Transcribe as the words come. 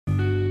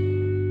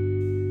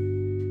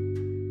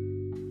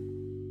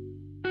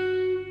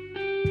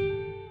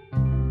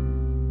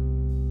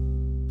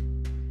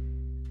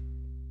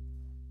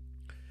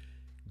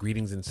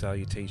Greetings and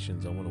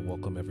salutations. I want to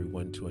welcome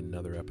everyone to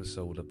another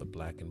episode of the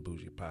Black and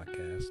Bougie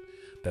Podcast.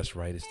 That's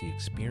right, it's the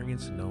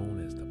experience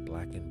known as the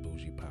Black and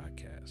Bougie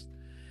Podcast.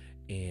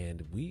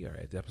 And we are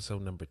at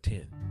episode number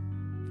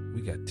 10.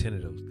 We got 10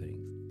 of those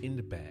things in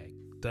the bag,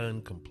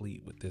 done,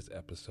 complete with this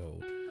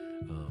episode,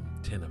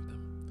 10 of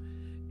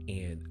them.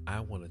 And I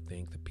want to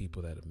thank the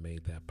people that have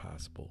made that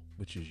possible,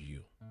 which is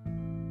you,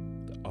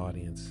 the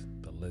audience,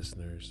 the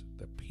listeners,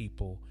 the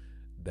people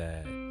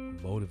that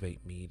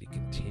motivate me to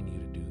continue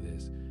to do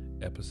this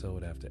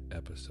episode after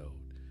episode.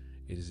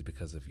 It is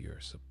because of your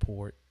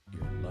support,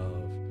 your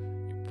love,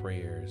 your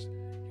prayers,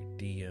 your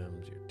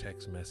DMs, your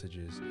text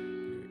messages,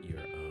 your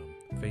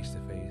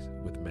face-to-face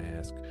with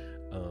mask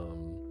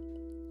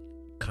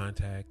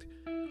contact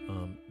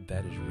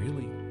that has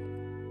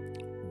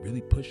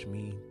really pushed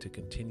me to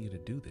continue to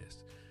do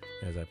this.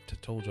 As I've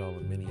told y'all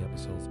in many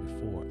episodes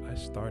before, I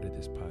started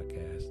this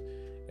podcast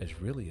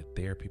as really a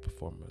therapy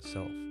for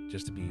myself,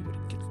 just to be able to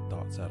get the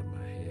thoughts out of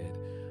my head,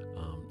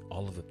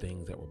 all of the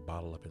things that were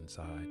bottled up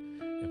inside,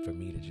 and for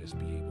me to just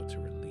be able to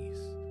release.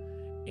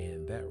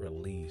 And that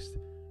release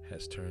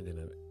has turned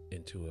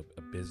into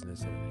a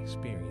business and an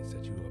experience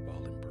that you have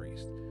all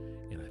embraced.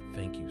 And I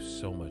thank you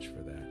so much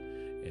for that.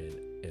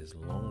 And as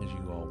long as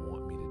you all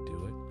want me to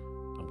do it,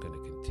 I'm going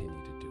to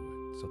continue to do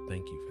it. So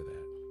thank you for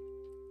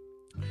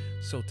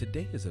that. So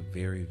today is a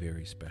very,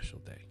 very special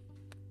day.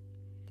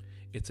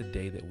 It's a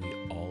day that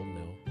we all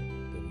know,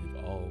 that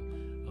we've all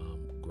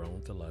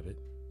grown to love it.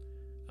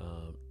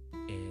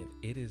 And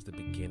it is the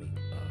beginning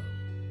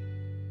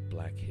of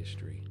Black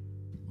History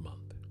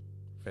Month,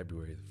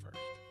 February the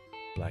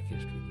 1st, Black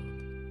History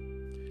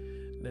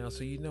Month. Now,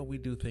 so we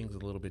do things a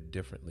little bit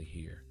differently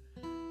here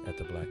at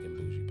the Black and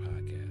Bougie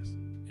Podcast,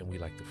 and we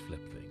like to flip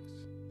things.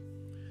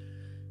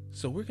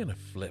 So we're going to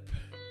flip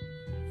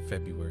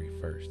February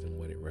 1st and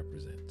what it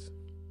represents.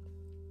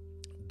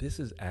 This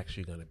is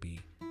actually going to be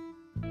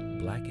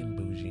Black and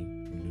Bougie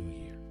New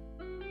Year.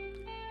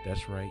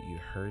 That's right, you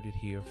heard it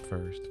here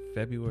first.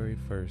 February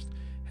 1st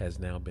has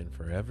now been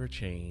forever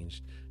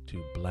changed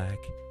to Black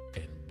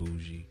and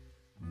Bougie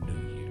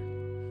New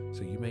Year.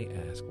 So you may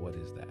ask, what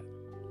is that?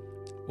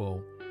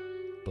 Well,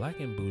 Black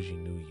and Bougie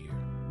New Year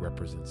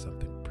represents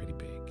something pretty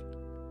big.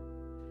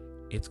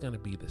 It's going to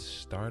be the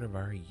start of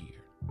our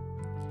year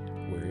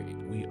where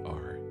we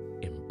are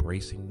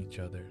embracing each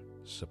other,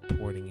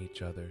 supporting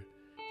each other,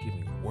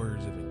 giving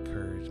words of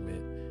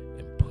encouragement,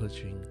 and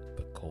pushing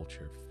the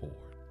culture forward.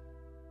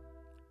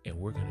 And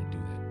we're going to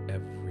do that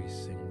every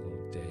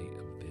single day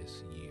of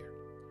this year.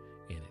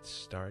 And it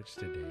starts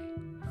today,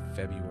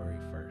 February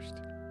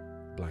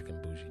 1st, Black and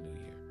Bougie New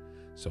Year.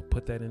 So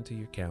put that into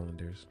your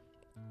calendars,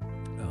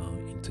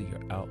 into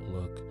your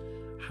Outlook,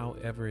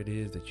 however it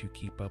is that you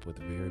keep up with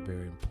very,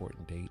 very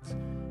important dates.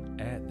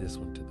 Add this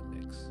one to the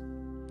mix.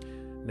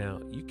 Now,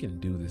 you can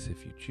do this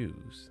if you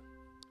choose,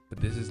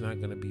 but this is not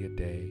going to be a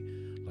day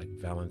like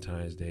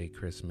Valentine's Day,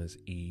 Christmas,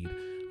 Eid,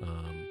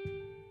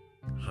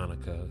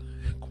 Hanukkah,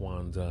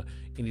 Kwanzaa,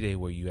 any day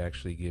where you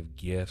actually give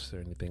gifts or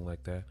anything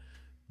like that.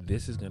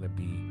 This is going to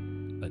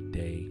be a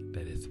day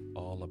that is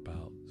all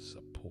about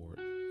support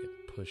and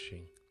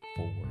pushing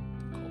forward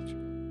the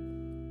culture.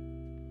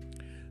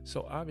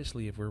 So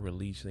obviously, if we're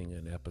releasing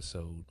an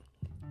episode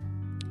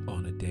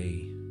on a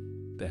day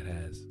that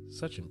has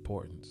such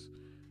importance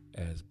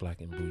as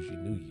Black and Bougie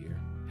New Year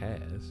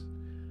has,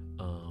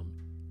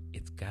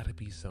 it's got to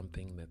be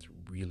something that's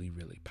really,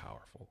 really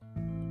powerful,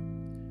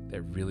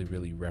 that really,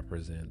 really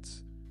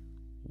represents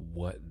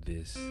what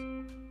this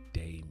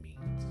day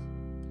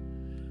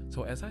means.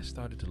 So as I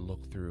started to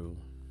look through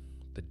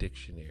the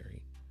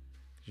dictionary,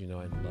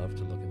 I love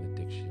to look in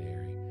the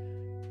dictionary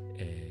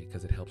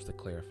because it helps to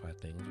clarify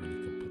things when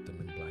you can put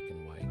them in black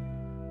and white.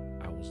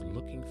 I was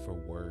looking for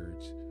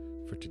words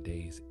for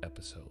today's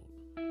episode,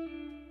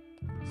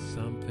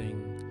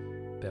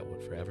 something that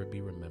would forever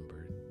be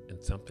remembered, and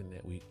something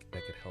that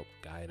could help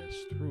guide us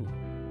through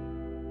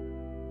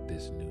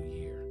this new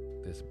year,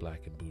 this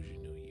Black and Bougie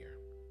New Year.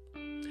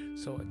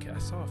 So I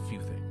saw a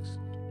few things,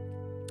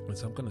 and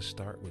so I'm going to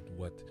start with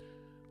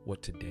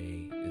what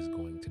today is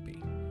going to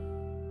be.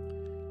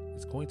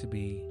 It's going to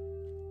be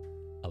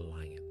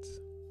alliance.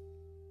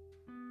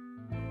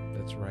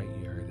 That's right,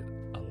 you heard it,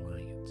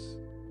 alliance.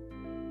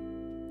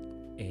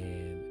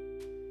 And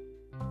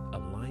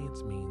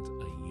alliance means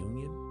a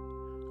union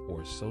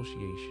or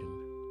association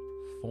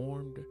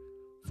formed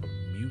for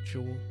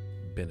mutual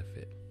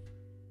benefit,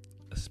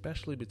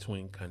 especially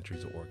between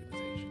countries or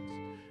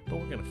organizations. But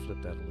we're going to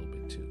flip that a little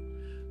bit too.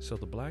 So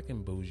the Black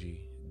and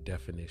Bougie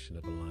definition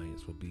of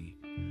alliance will be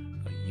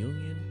a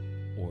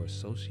union or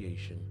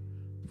association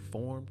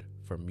formed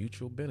for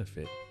mutual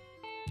benefit,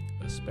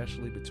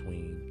 especially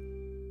between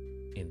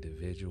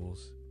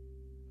individuals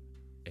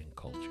and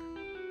culture.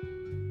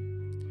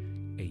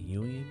 A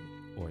union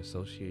or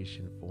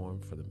association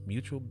formed for the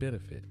mutual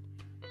benefit,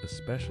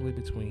 especially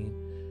between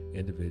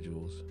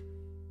individuals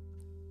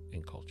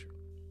and culture.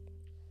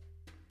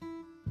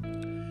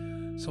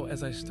 So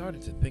as I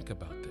started to think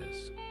about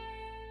this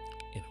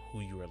and who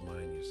you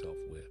align yourself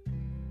with,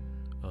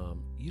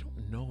 you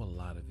don't know a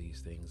lot of these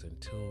things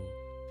until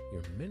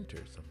you're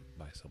mentored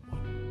by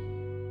someone.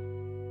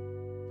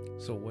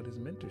 So what is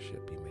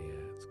mentorship, you may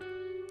ask?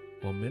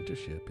 Well,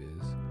 mentorship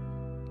is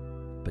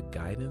the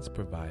guidance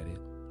provided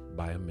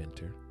by a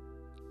mentor,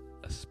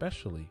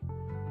 especially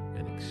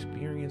an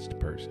experienced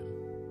person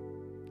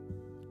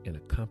in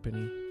a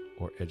company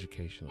or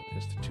educational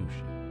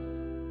institution.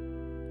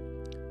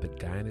 The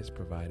guidance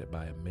provided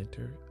by a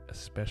mentor,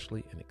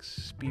 especially an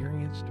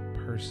experienced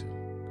person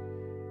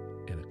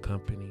in a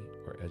company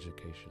or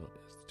educational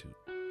institute.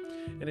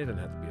 And it doesn't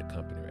have to be a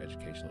company or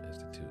educational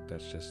institute.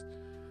 That's just,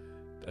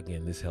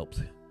 again, this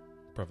helps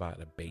provide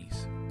a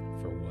base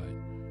for what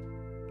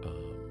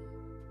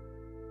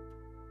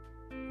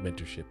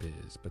mentorship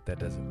is, but it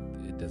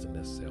doesn't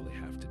necessarily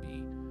have to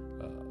be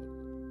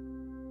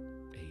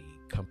a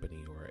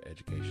company or an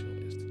educational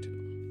institute.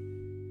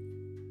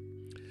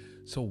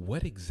 So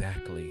what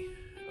exactly,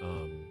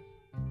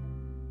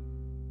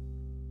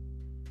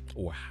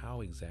 or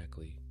how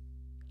exactly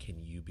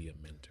can you be a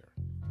mentor?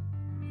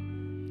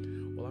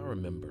 Well, I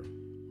remember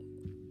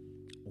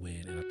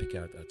when, and I think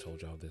I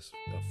told y'all this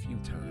a few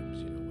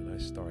times, when I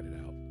started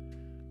out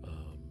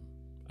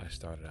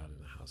in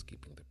the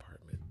housekeeping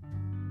department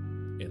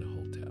in a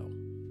hotel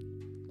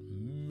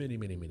many,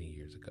 many, many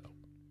years ago.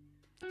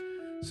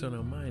 So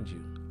now, mind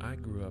you, I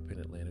grew up in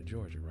Atlanta,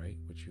 Georgia, right?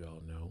 Which you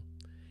all know.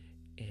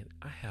 And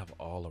I have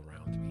all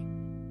around me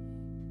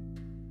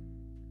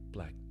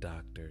Black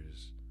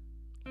doctors,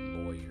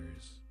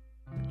 lawyers,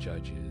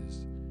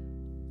 judges,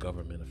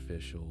 government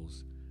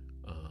officials,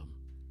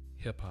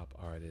 hip-hop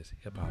artists,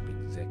 hip-hop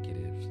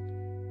executives,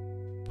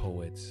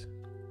 poets,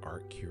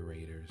 art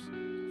curators,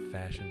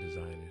 fashion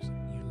designers,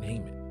 you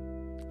name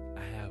it.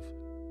 I have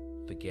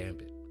the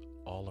gambit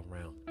all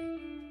around me.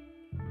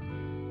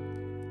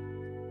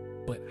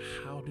 But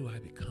how do I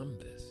become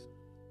this?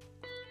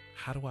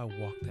 How do I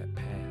walk that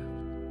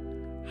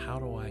path? How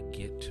do I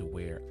get to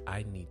where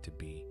I need to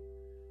be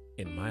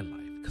in my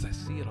life? Because I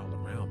see it all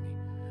around me,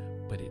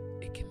 but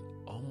it can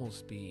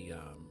almost be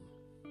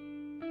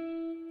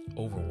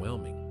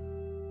overwhelming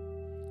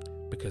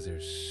because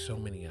there's so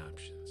many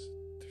options.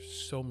 There's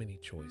so many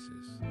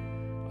choices.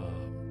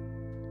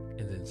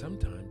 And then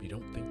sometimes you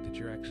don't think that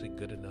you're actually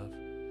good enough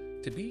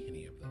to be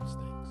any of those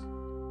things.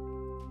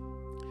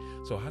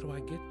 So how do I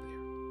get there?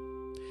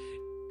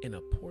 An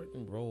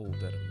important role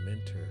that a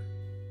mentor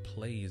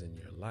plays in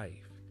your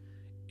life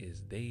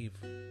is they've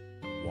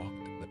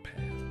walked the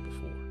path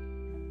before.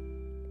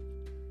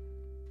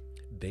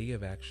 They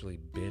have actually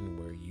been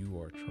where you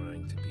are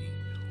trying to be,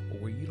 or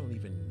where you don't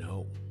even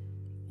know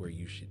where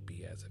you should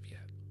be as of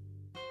yet.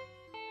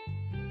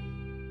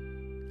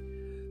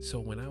 So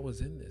when I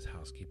was in this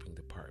housekeeping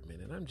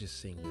department, and I'm just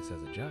seeing this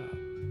as a job,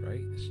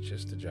 right? It's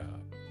just a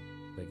job.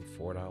 Making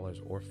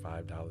 $4 or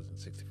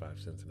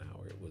 $5.65 an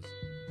hour. It was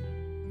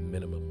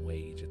minimum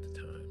wage at the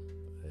time.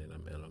 And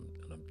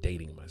I'm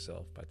dating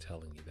myself by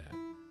telling you that.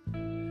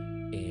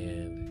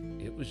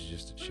 And it was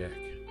just a check.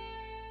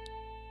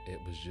 It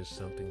was just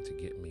something to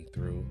get me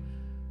through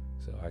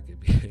so I could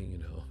be,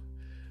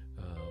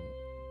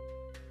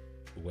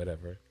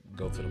 whatever,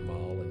 go to the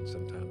mall, and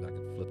sometimes I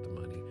could flip the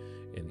money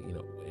and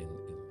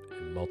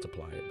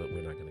multiply it, but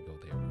we're not going to go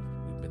there.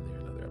 We've been there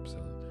in another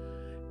episode.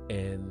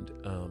 And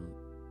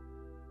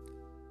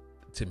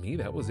to me,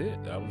 that was it.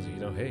 I was,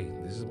 hey,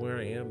 this is where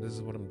I am. This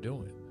is what I'm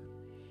doing.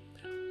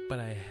 But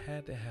I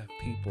had to have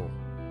people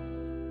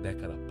that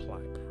could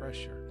apply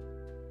pressure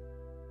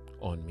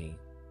on me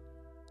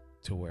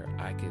to where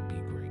I could be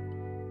great.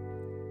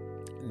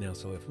 Now,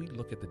 so if we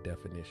look at the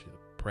definition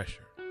of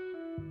pressure,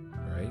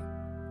 right?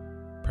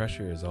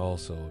 Pressure is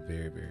also a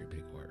very, very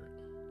big word.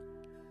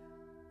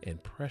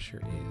 And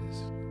pressure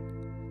is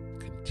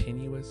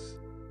continuous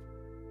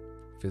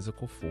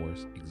physical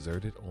force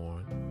exerted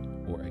on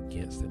or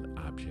against an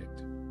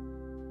object.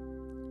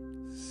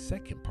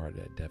 Second part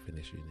of that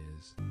definition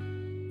is,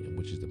 and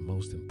which is the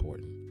most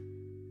important,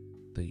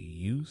 the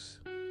use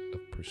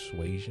of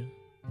persuasion,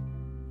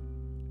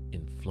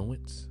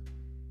 influence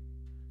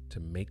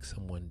to make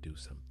someone do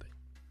something.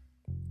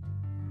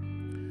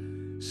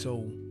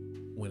 So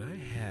when I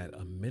had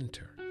a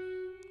mentor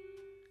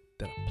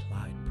that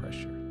applied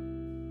pressure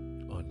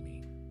on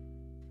me,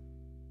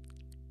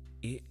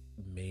 it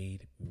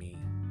made me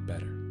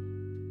better.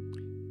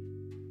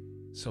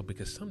 So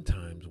because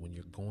sometimes when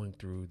you're going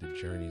through the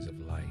journeys of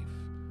life,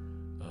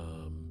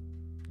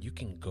 you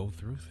can go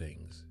through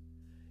things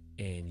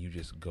and you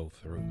just go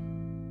through.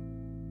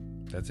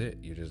 That's it.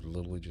 You're just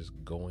literally just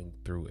going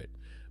through it,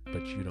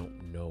 but you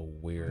don't know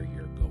where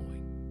you're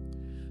going.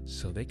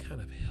 So they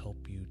kind of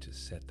help you to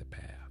set the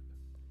path.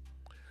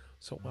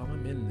 So while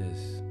I'm in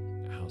this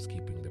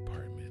housekeeping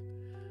department,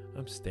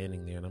 I'm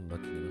standing there and I'm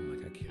looking and I'm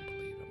like, I can't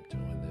believe I'm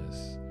doing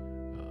this.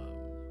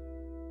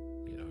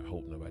 I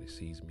hope nobody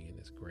sees me in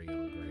this gray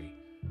on gray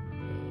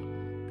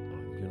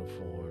on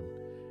uniform.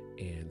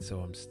 And so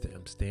I'm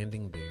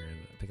standing there,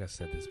 and I think I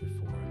said this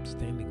before. I'm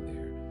standing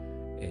there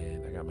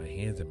and I got my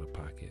hands in my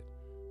pocket,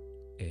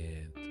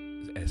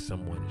 and as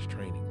someone is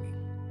training me.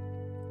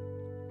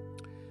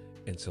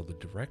 And so the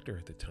director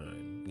at the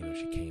time,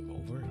 she came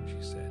over and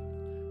she said,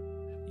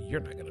 "You're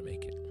not going to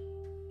make it."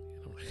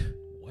 And I'm like,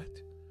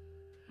 "What?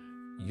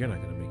 You're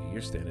not going to make it.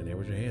 You're standing there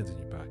with your hands in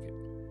your pocket."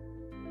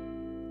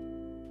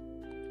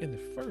 And the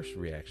first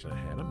reaction I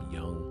had, I'm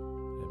young.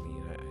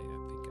 I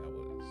think I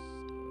was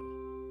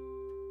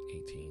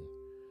 18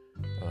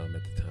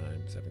 at the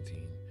time,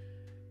 17.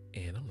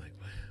 And I'm like,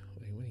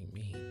 what do you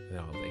mean? And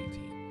I was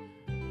 18.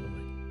 And I'm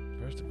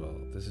like, first of all,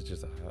 this is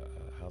just a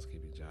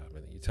housekeeping job.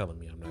 And you're telling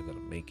me I'm not going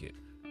to make it.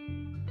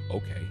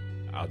 Okay,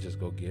 I'll just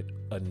go get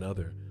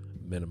another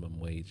minimum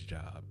wage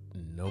job.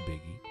 No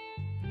biggie.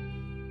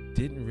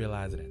 Didn't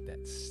realize it at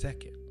that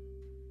second.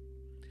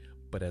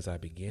 But as I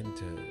began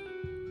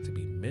to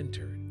be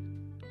mentored,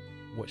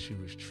 what she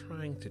was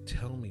trying to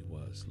tell me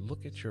was,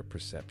 look at your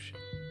perception.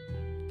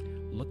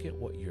 Look at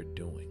what you're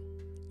doing.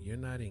 You're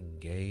not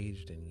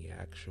engaged in the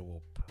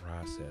actual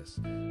process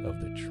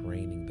of the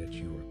training that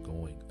you are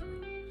going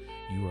through.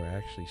 You are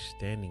actually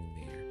standing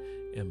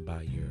there, and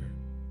by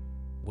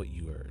what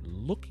you are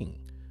looking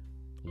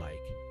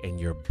like and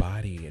your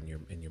body and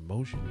your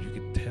motions, you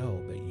can tell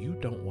that you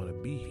don't want to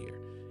be here,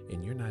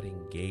 and you're not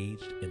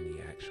engaged in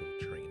the actual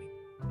training.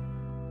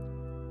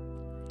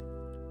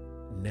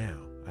 Now,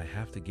 I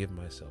have to give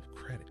myself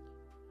credit.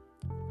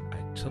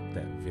 I took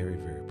that very,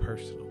 very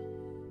personal.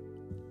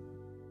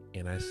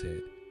 And I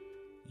said,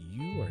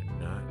 you are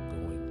not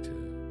going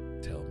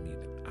to tell me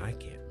that I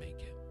can't make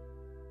it.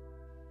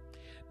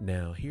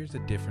 Now, here's the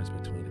difference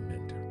between a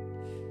mentor.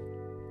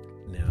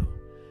 Now,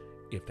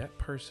 if that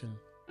person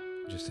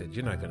just said,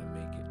 you're not going to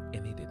make it,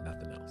 and he did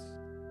nothing else,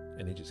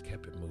 and he just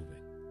kept it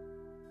moving,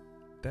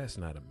 that's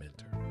not a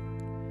mentor.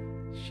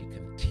 She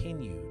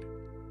continued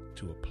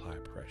to apply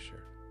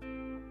pressure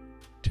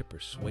to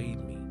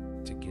persuade me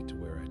to get to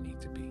where I need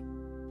to be.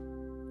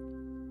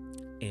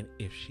 And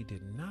if she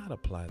did not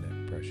apply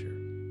that pressure,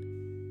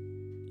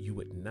 you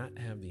would not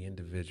have the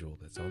individual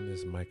that's on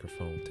this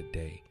microphone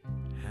today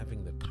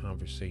having the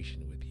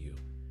conversation with you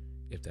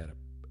if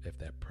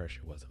that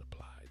pressure wasn't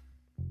applied.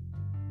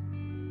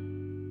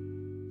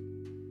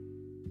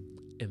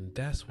 And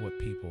that's what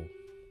people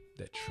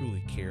that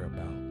truly care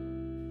about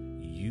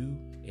you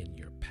and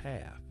your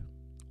path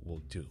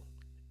will do.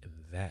 And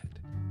that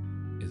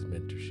is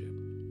mentorship.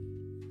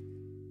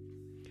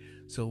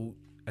 So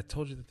I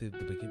told you that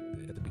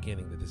at the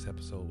beginning that this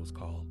episode was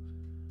called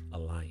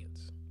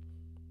Alliance.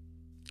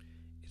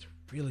 It's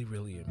really,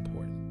 really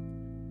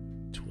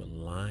important to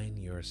align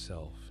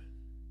yourself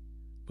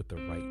with the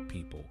right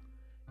people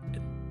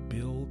and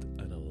build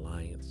an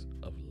alliance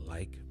of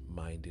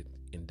like-minded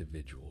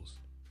individuals.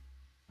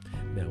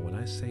 Now, when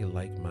I say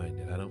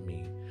like-minded, I don't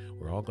mean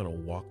we're all going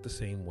to walk the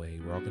same way.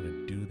 We're all going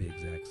to do the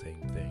exact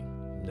same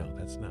thing. No,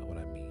 that's not what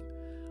I mean.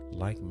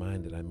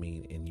 Like-minded, I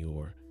mean in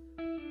your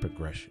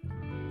progression,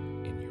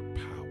 in your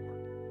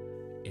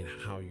power, in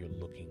how you're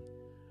looking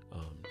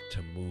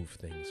to move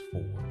things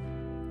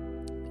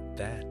forward.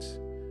 That's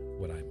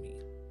what I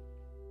mean.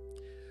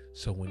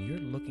 So when you're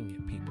looking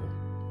at people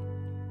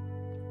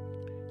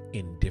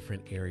in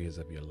different areas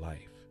of your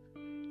life,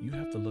 you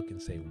have to look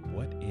and say,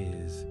 what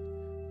is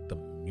the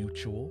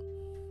mutual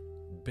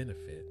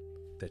benefit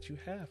that you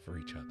have for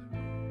each other?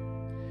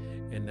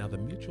 And now the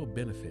mutual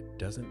benefit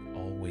doesn't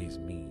always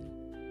mean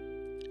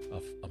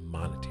a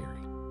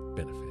monetary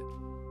benefit.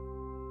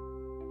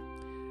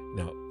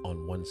 Now,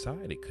 on one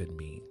side, it could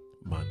mean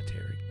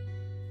monetary,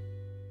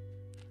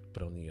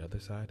 but on the other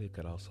side, it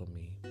could also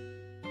mean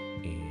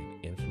in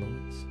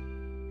influence,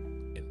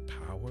 in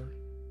power,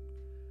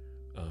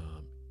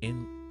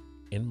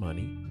 in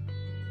money,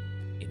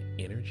 in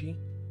energy.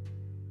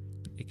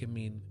 It can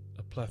mean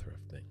a plethora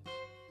of things.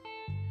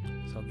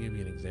 So I'll give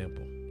you an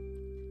example.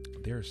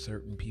 There are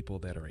certain people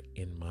that are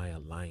in my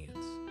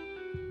alliance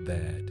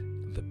that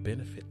the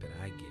benefit that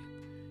I get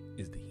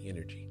is the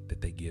energy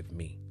that they give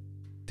me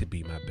to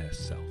be my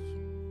best self.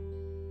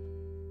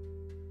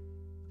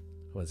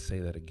 Let's say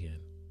that again.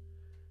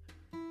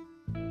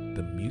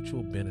 The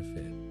mutual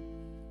benefit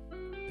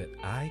that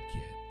I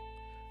get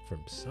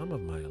from some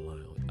of my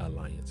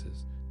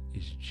alliances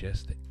is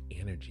just the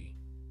energy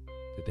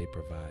that they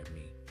provide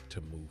me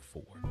to move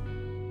forward.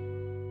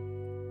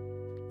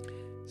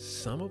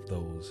 Some of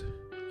those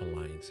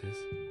alliances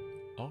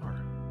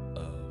are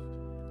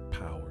of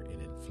power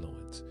and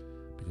influence,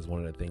 because one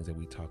of the things that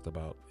we talked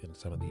about in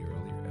some of the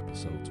earlier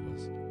episodes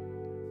was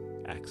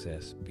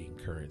access being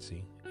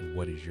currency, and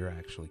what is your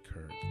actually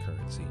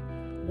currency?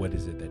 What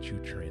is it that you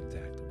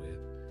transact with?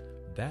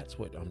 That's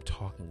what I'm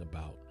talking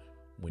about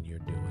when you're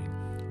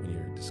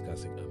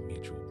discussing a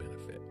mutual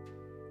benefit.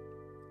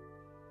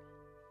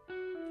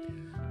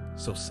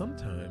 So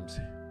sometimes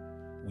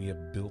we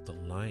have built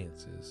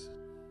alliances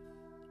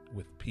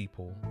with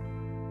people,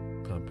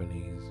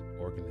 companies,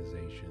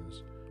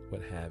 organizations,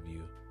 what have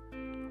you,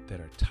 that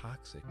are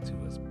toxic to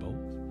us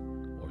both,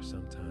 or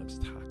sometimes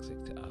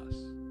toxic to us.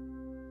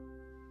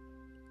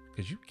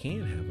 Because you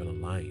can have an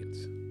alliance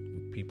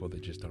with people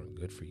that just aren't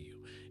good for you,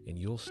 and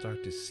you'll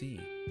start to see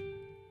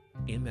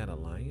in that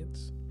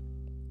alliance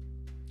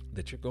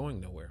that you're going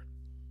nowhere.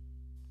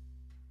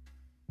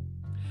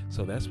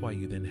 So that's why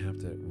you then have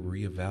to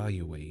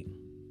reevaluate,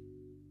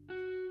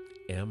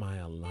 am I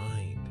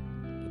aligned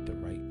with the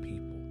right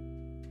people?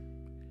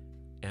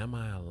 Am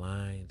I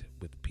aligned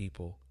with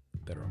people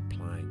that are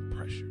applying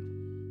pressure?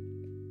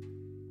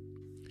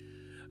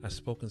 I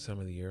spoke in some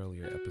of the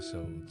earlier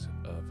episodes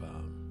of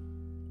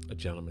a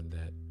gentleman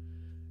that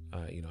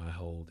I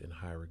hold in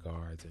high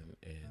regards,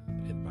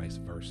 and vice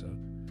versa,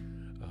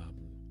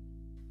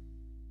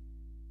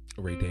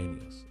 Ray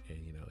Daniels,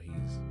 and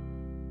he's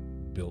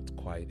built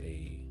quite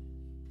a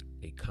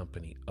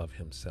company of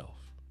himself.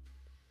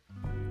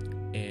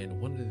 And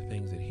one of the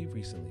things that he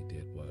recently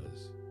did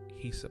was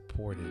he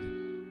supported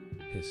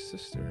his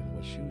sister in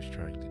what she was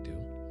trying to do,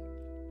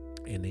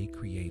 and they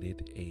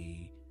created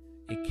a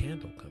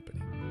candle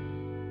company,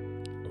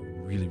 a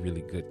really,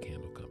 really good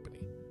candle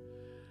company.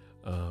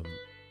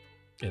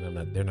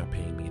 And they're not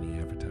paying me any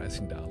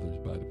advertising dollars,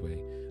 by the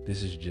way.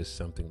 This is just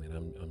something that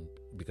I'm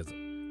because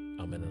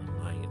I'm in an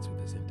alliance with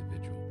this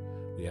individual.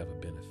 We have a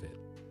benefit.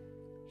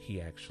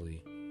 He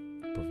actually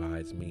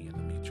provides me in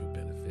the mutual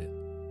benefit,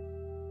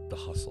 the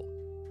hustle.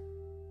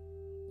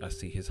 I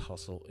see his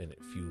hustle and it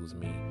fuels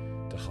me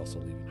to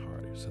hustle even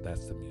harder. So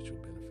that's the mutual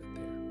benefit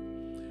there.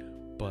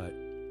 But,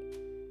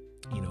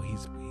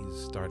 he's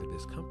started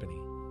this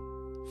company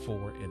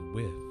for and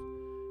with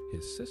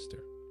his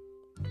sister.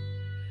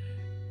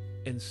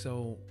 And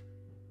so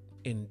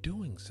in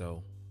doing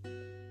so,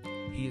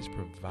 he has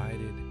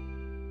provided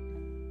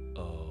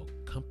a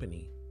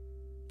company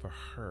for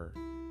her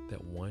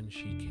that one,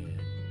 she can,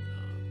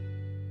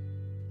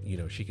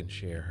 she can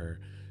share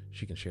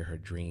her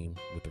dream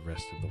with the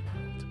rest of the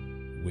world,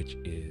 which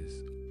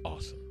is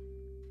awesome.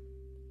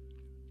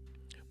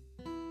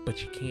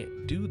 But you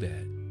can't do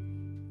that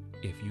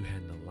if you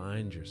hadn't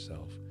aligned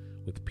yourself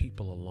with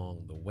people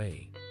along the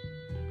way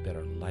that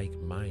are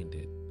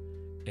like-minded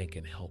and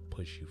can help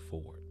push you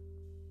forward.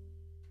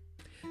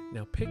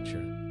 Now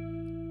picture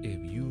if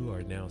you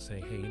are now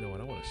saying, hey, you know what,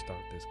 I want to start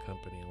this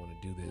company, I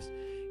want to do this,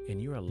 and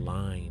you're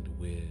aligned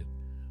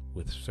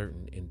with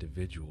certain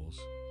individuals,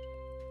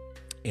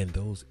 and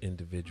those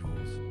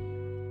individuals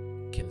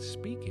can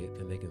speak it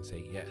and they can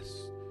say,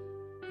 yes,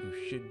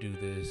 you should do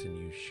this and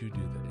you should do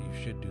that,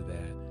 you should do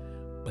that,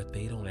 but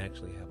they don't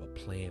actually have a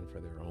plan for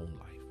their own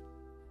life.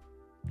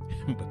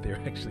 But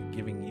they're actually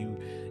giving you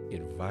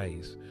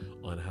advice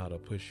on how to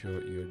push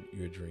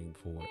your dream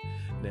forward.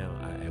 Now,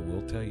 I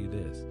will tell you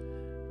this.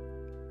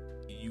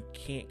 You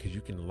can't, because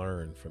you can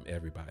learn from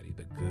everybody,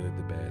 the good,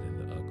 the bad, and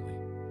the ugly.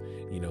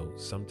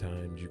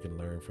 Sometimes you can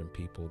learn from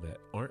people that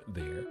aren't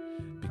there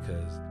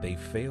because they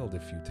failed a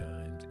few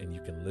times, and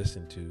you can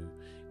listen to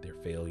their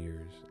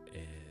failures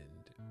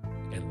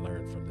and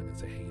learn from them and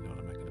say, hey,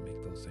 I'm not going to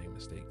make those same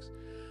mistakes.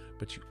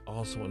 But you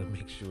also want to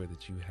make sure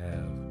that you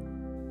have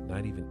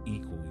not even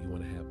equal, you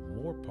want to have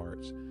more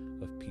parts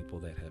of people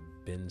that have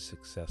been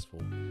successful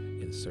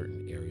in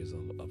certain areas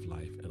of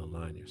life and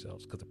align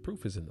yourselves, because the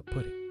proof is in the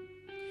pudding.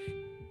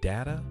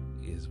 Data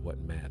is what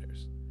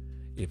matters.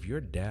 If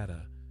your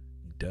data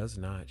does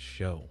not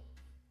show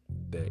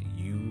that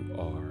you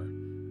are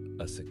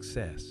a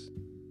success,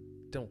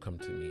 don't come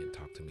to me and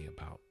talk to me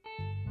about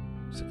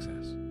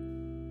success.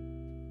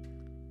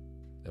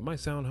 That might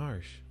sound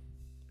harsh,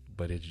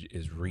 but it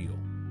is real.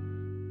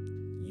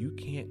 You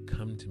can't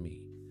come to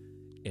me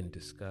and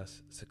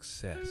discuss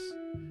success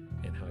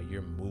and how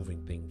you're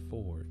moving things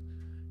forward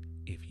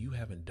if you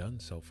haven't done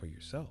so for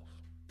yourself.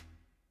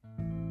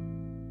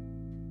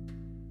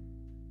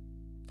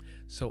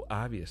 So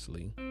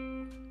obviously,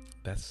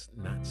 that's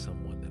not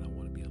someone that I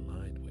want to be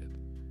aligned with.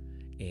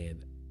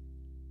 And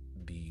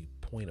the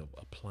point of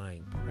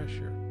applying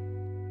pressure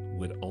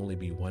would only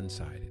be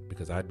one-sided,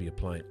 because I'd be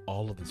applying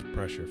all of this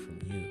pressure from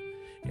you,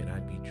 and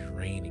I'd be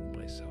draining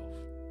myself.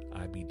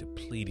 I'd be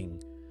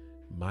depleting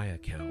my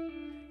account,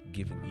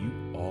 giving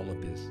you all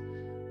of this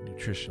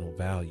nutritional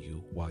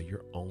value while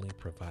you're only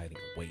providing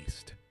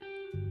waste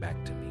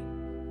back to me.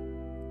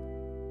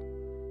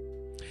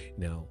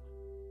 Now,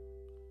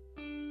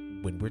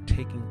 when we're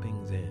taking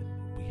things in,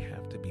 we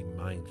have to be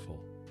mindful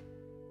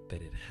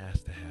that it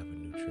has to have a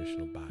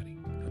nutritional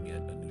value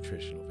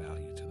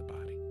to the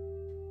body.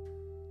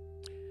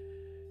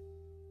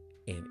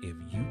 And if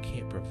you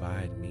can't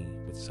provide me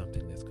with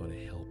something that's going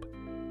to help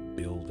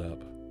build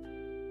up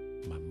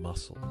my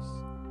muscles,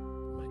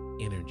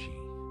 my energy,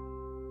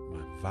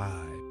 my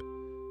vibe,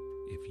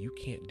 if you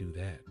can't do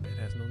that, that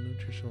has no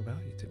nutritional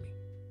value to me.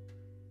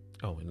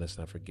 Oh, and let's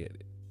not forget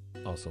it,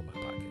 also my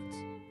pockets,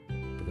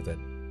 because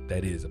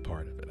that is a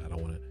part of it. I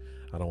don't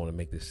want to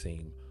make this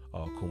seem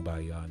all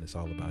kumbaya and it's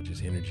all about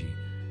just energy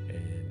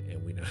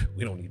and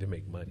we don't need to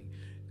make money.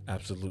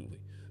 Absolutely.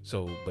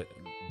 So, but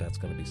that's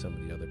going to be some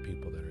of the other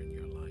people that are in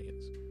your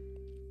alliance.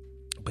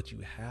 But you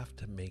have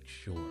to make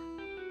sure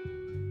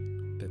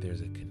that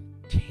there's a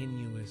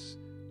continuous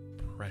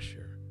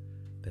pressure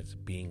that's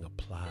being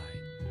applied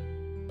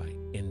by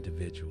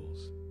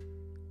individuals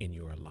in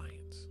your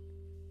alliance.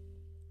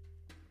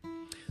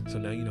 So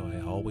now,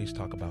 I always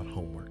talk about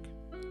homework.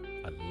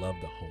 I love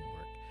the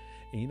homework.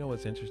 And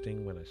what's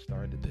interesting, when I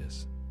started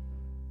this,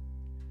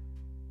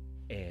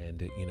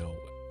 and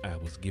I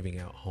was giving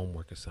out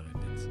homework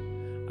assignments,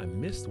 I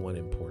missed one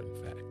important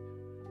fact.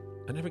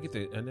 I never get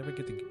to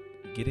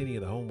get any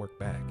of the homework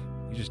back.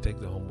 You just take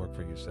the homework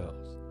for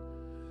yourselves.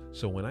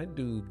 So when I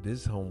do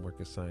this homework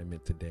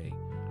assignment today,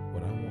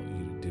 what I want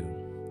you to do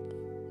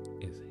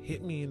is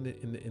hit me in the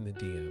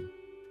DM,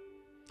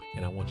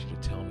 and I want you to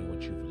tell me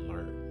what you've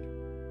learned,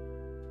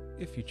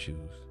 if you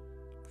choose,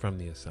 from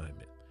the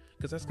assignment,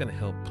 because that's going to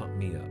help pump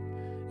me up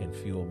and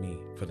fuel me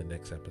for the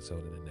next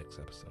episode and the next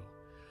episode.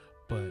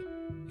 But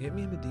hit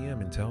me in the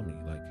DM and tell me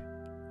like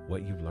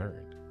what you've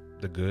learned,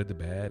 the good, the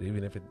bad,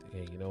 even if hey,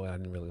 I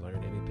didn't really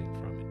learn anything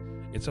from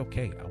it. It's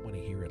okay. I want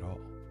to hear it all.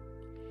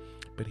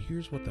 But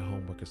here's what the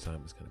homework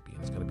assignment is going to be.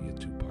 It's going to be a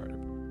two-parter.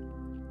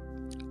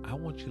 I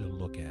want you to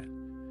look at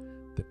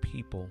the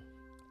people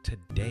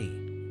today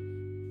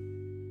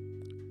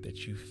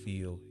that you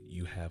feel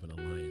you have an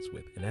alliance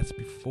with. And that's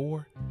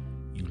before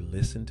you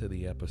listen to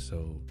the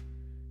episode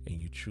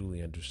and you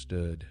truly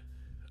understood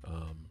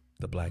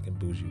the Black and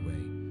Bougie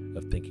way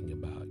of thinking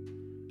about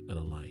an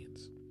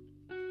alliance.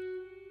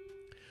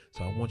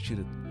 So I want you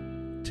to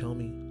tell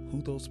me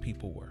who those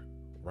people were.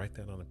 Write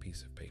that on a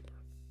piece of paper.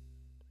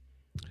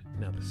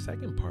 Now, the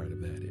second part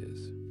of that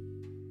is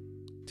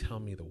tell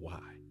me the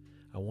why.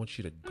 I want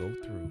you to go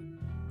through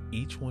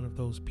each one of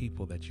those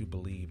people that you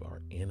believe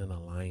are in an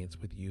alliance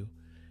with you,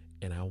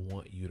 and I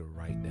want you to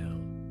write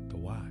down the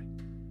why.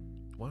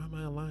 Why am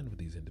I aligned with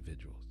these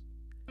individuals?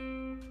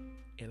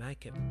 And I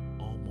can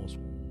almost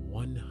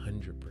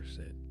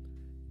 100%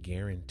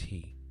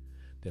 guarantee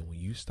that when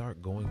you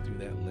start going through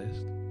that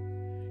list,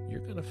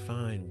 you're going to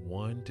find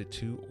 1 to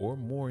 2 or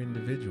more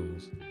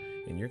individuals,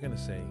 and you're going to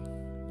say,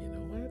 you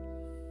know what?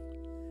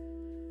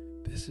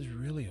 This is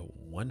really a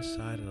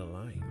one-sided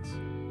alliance,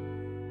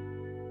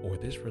 or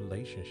this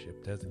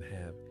relationship doesn't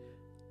have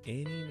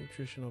any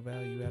nutritional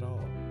value at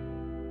all.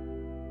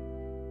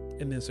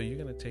 And then so you're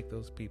going to take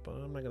those people,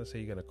 I'm not going to say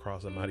you're going to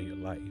cross them out of your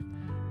life,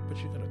 but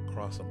you're going to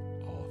cross them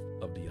off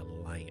of the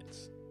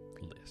alliance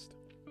list.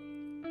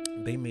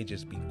 They may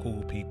just be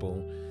cool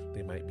people.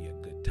 They might be a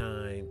good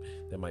time.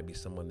 There might be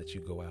someone that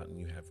you go out and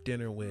you have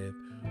dinner with,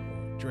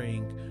 or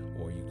drink,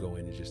 or you go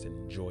in and just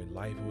enjoy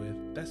life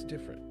with. That's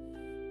different.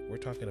 We're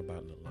talking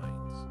about an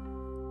alliance.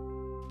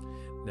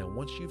 Now,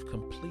 once you've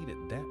completed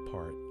that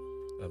part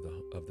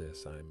of the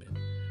assignment,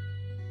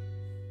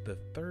 the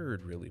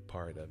third really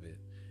part of it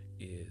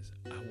is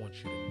I want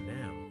you to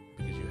now,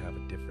 because you have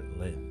a different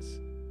lens,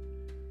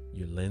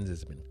 your lens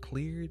has been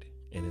cleared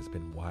and it's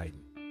been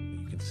widened.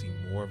 You can see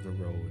more of the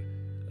road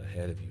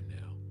ahead of you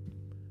now.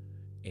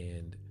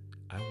 And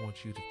I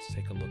want you to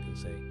take a look and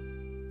say,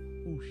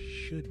 who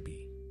should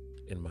be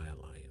in my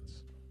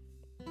alliance?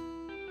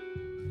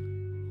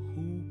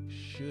 Who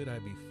should I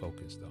be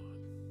focused on?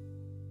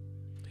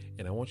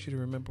 And I want you to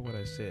remember what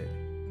I said,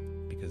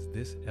 because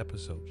this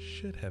episode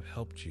should have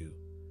helped you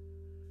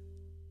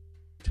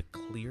to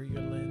clear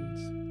your lens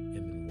and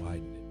then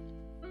widen it.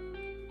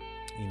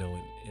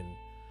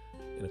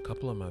 In a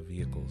couple of my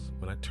vehicles,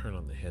 when I turn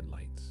on the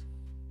headlights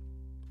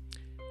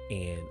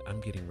and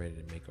I'm getting ready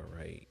to make a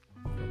right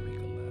or make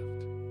a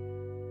left,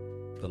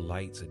 the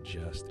lights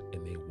adjust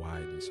and they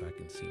widen so I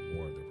can see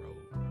more of the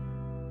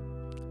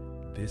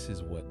road. This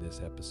is what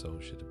this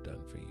episode should have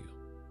done for you.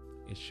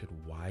 It should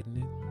widen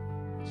it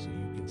so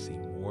you can see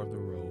more of the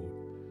road,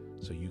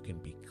 so you can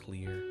be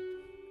clear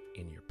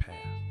in your path.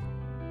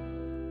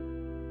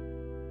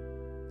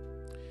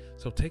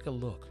 So take a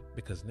look,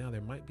 because now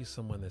there might be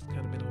someone that's kind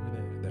of been over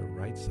there, that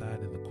right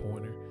side in the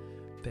corner,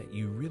 that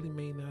you really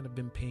may not have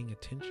been paying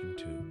attention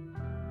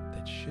to,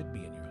 that should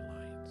be in your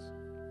alliance.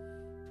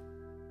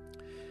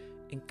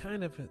 And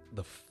kind of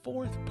the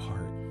fourth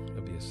part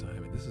of the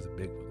assignment, this is a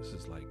big one. This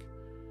is like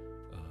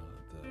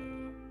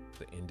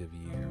the end of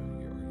year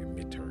or your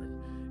midterm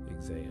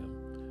exam.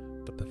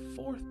 But the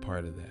fourth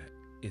part of that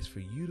is for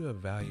you to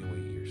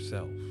evaluate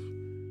yourself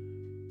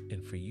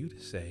and for you to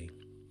say,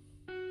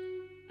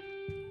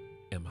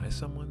 am I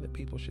someone that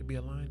people should be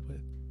aligned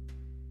with?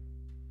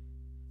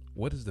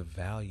 What is the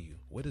value?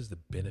 What is the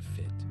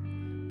benefit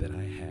that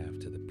I have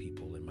to the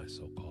people in my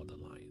so-called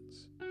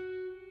alliance?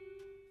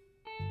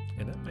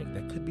 And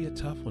that could be a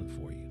tough one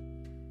for you,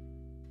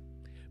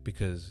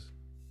 because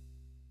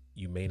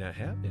you may not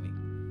have any.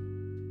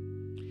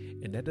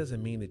 And that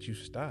doesn't mean that you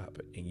stop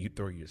and you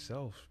throw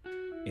yourself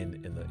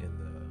in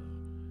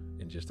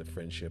just a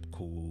friendship,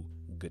 cool,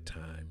 good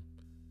time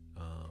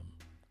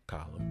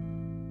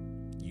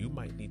column. You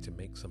might need to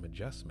make some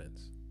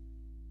adjustments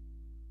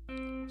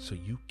so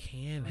you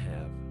can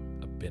have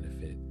a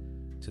benefit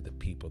to the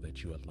people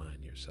that you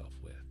align yourself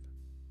with.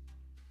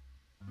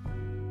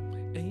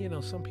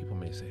 And some people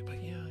may say, but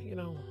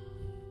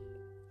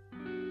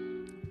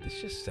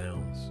this just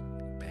sounds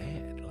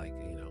bad. Like,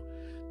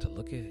 to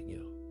look at,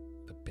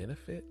 the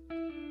benefit.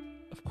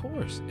 Of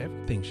course,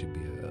 everything should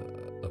be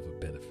of a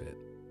benefit.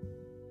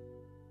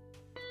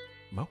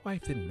 My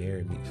wife didn't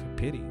marry me for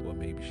pity. Well,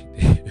 maybe she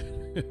did.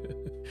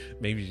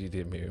 Maybe she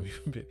did marry me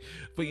for pity.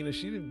 But,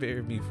 she didn't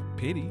marry me for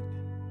pity.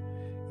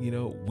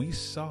 We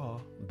saw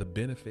the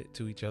benefit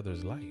to each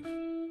other's life.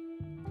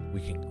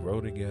 We can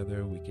grow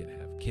together. We can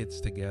have kids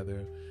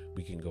together.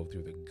 We can go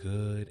through the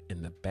good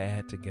and the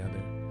bad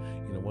together.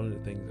 You know, one of the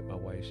things that my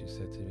wife, she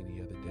said to me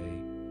the other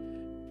day,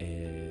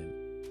 and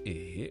it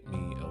hit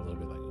me a little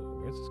bit like, oh,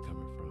 where's this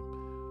coming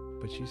from?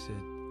 But she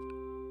said,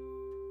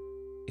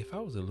 if I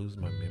was to lose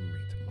my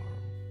memory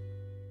tomorrow,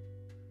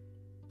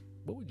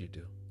 what would you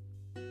do?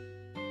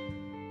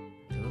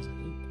 And I was like,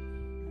 ooh,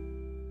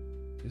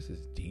 this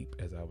is deep,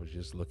 as I was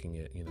just looking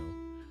at,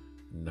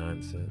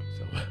 nonsense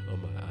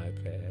on my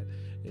iPad.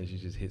 And she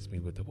just hits me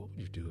with what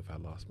would you do if I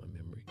lost my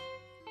memory?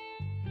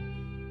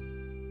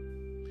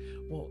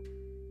 Well,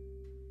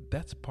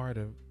 that's part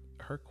of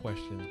her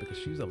questions, because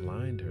she's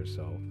aligned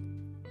herself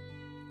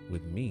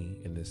with me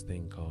in this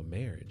thing called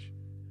marriage.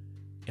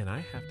 And I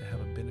have to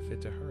have a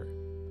benefit to her.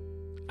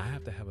 I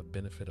have to have a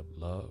benefit of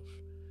love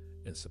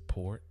and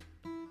support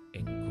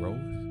and growth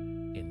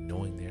and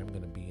knowing that I'm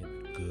going to be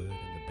in the good and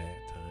the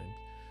bad times.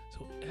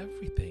 So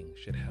everything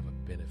should have a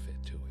benefit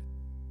to it.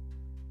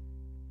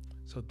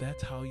 So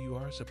that's how you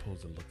are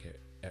supposed to look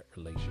at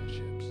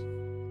relationships.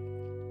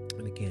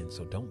 And again,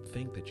 so don't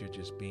think that you're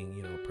just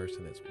being, a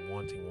person that's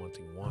wanting.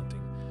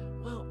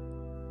 Well,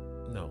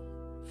 no,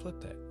 flip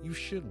that. You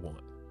should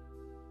want.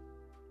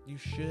 You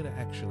should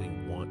actually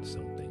want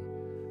something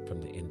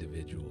from the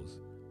individuals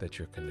that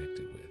you're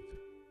connected with.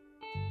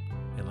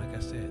 And like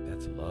I said,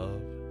 that's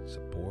love,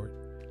 support,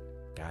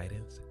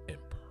 guidance, and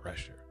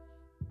pressure.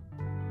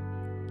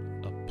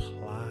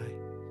 Apply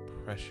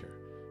pressure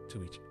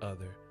to each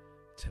other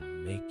to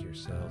make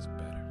yourselves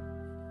better.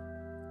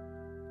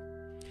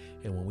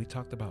 And when we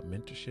talked about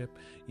mentorship,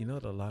 you know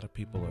that a lot of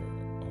people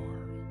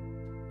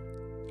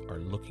are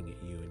looking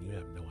at you and you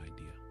have no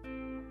idea.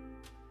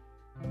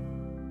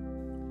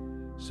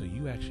 So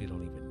you actually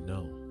don't even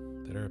know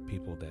that there are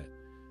people that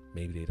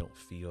maybe they don't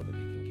feel that they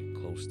can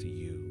get close to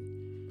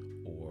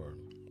you, or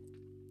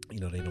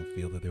they don't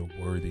feel that they're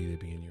worthy to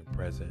be in your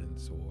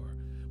presence,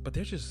 but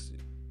they're just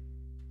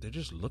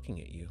looking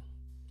at you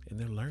and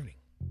they're learning.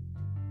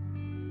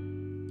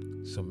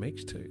 So make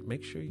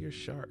sure you're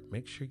sharp,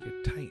 make sure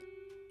you're tight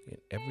in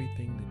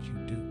everything that you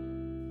do,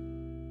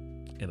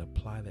 and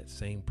apply that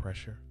same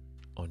pressure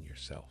on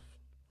yourself.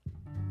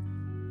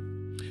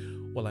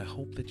 Well, I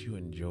hope that you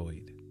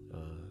enjoyed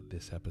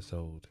this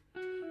episode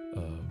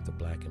of the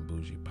Black and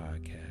Bougie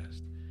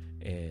podcast,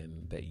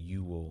 and that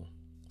you will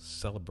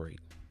celebrate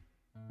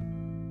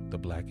the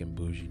Black and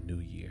Bougie New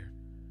Year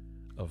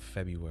of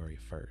February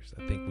 1st.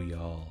 I think we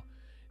all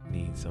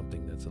need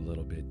something that's a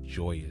little bit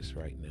joyous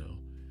right now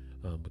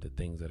with the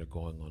things that are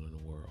going on in the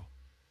world.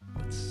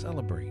 But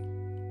celebrate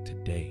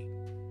today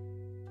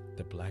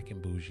the Black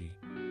and Bougie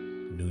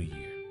New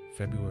Year,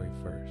 February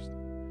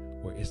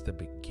 1st, where it's the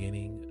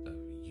beginning of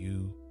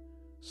you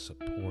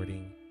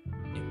supporting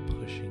and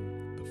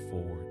pushing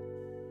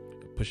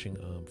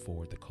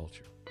forward the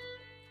culture.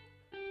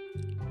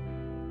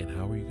 And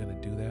how are you going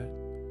to do that?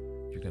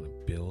 You're going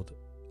to build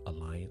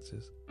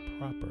alliances,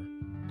 proper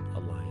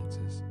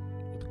alliances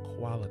with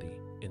quality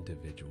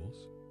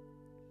individuals.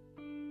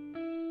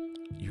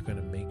 You're going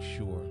to make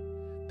sure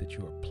that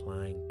you're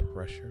applying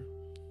pressure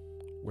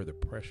where the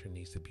pressure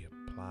needs to be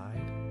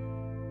applied,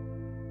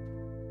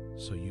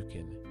 so you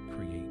can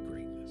create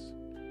greatness.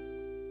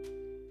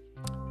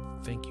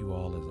 Thank you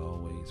all, as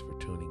always, for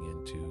tuning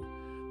into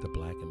the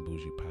Black and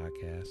Bougie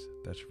podcast.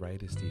 That's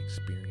right, it's the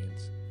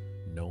experience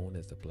known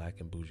as the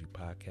Black and Bougie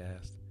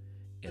podcast.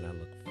 And I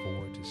look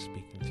forward to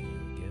speaking to you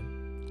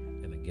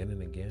again and again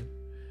and again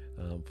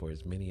for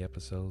as many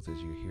episodes as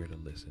you're here to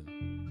listen.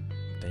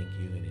 Thank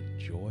you, and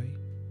enjoy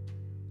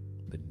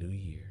the new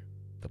year,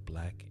 the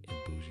Black and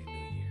Bougie New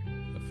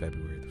Year of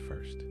February the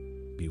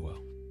 1st. Be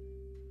well.